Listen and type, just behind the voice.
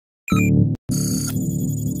Hey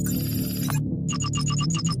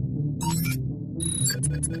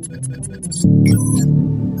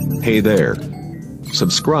there.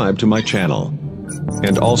 Subscribe to my channel.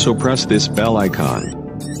 And also press this bell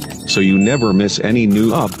icon, so you never miss any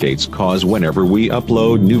new updates, cause whenever we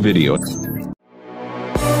upload new video. Deep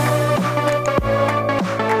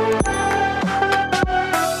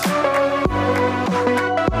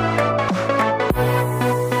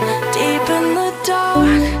in the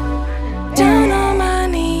dark, down on my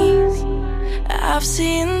knees, I've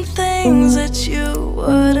seen things that you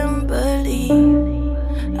wouldn't believe.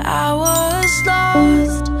 I was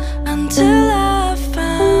lost until I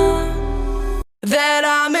found that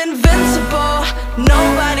I'm invincible.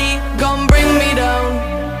 Nobody gon' bring me down.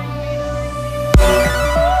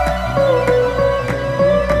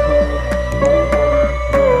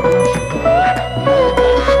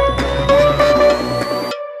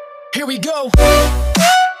 Here we go.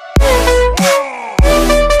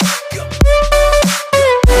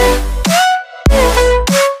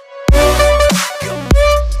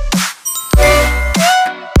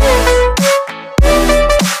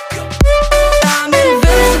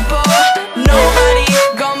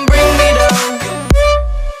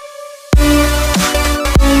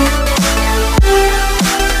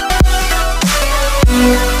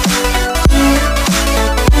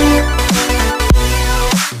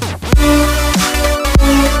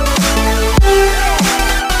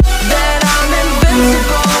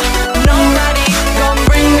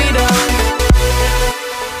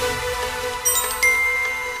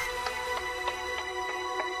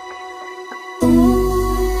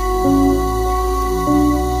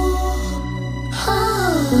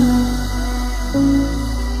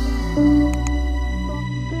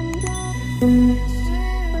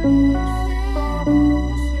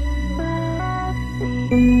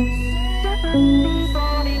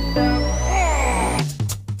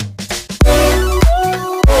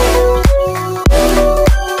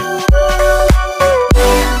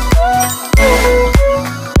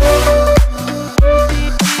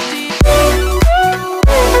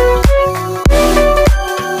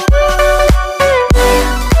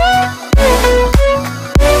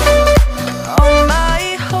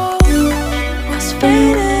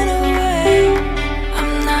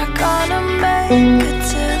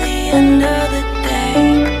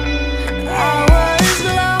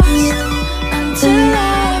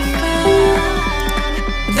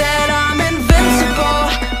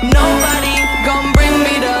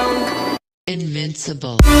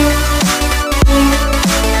 Invincible.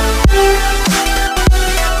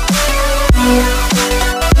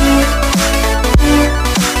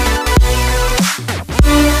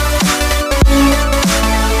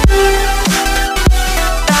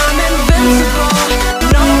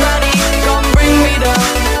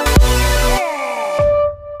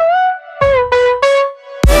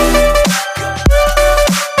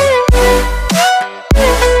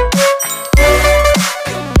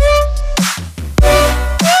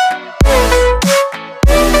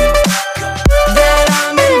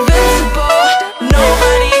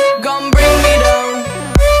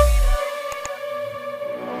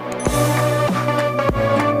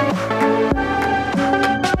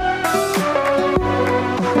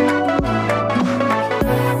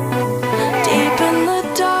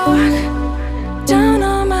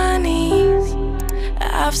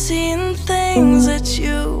 I've seen things that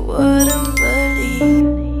you wouldn't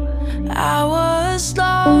believe. I was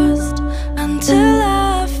lost until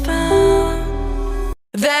I found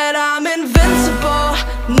that I'm invincible.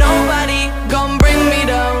 Nobody gon' bring me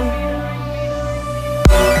down.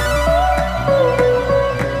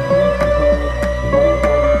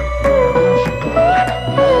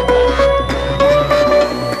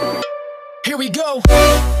 Here we go.